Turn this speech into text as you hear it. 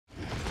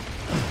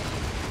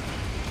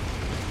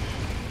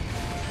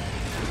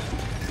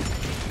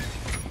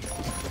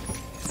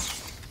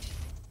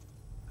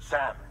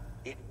Sam,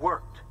 it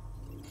worked.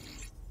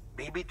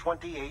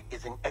 BB-28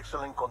 is in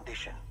excellent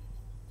condition.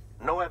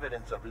 No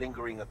evidence of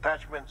lingering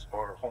attachments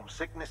or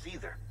homesickness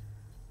either.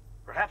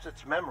 Perhaps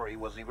its memory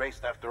was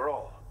erased after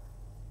all.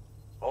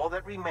 All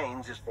that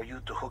remains is for you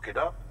to hook it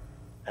up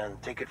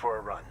and take it for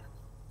a run.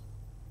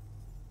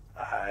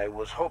 I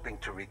was hoping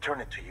to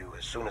return it to you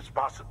as soon as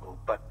possible,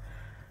 but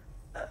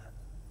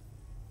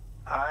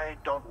I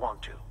don't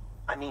want to.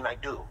 I mean, I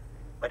do,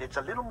 but it's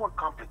a little more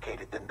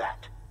complicated than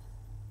that.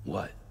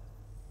 What?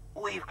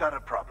 We've got a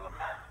problem.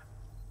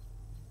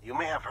 You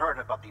may have heard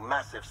about the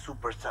massive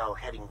supercell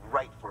heading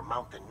right for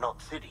Mountain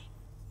Knot City.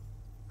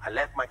 I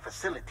left my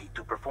facility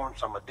to perform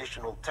some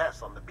additional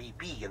tests on the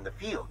BB in the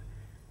field,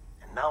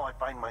 and now I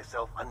find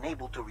myself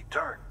unable to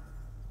return.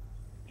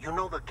 You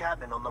know the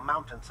cabin on the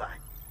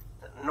mountainside,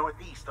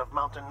 northeast of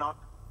Mountain Knot?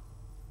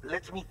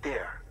 Let's meet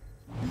there.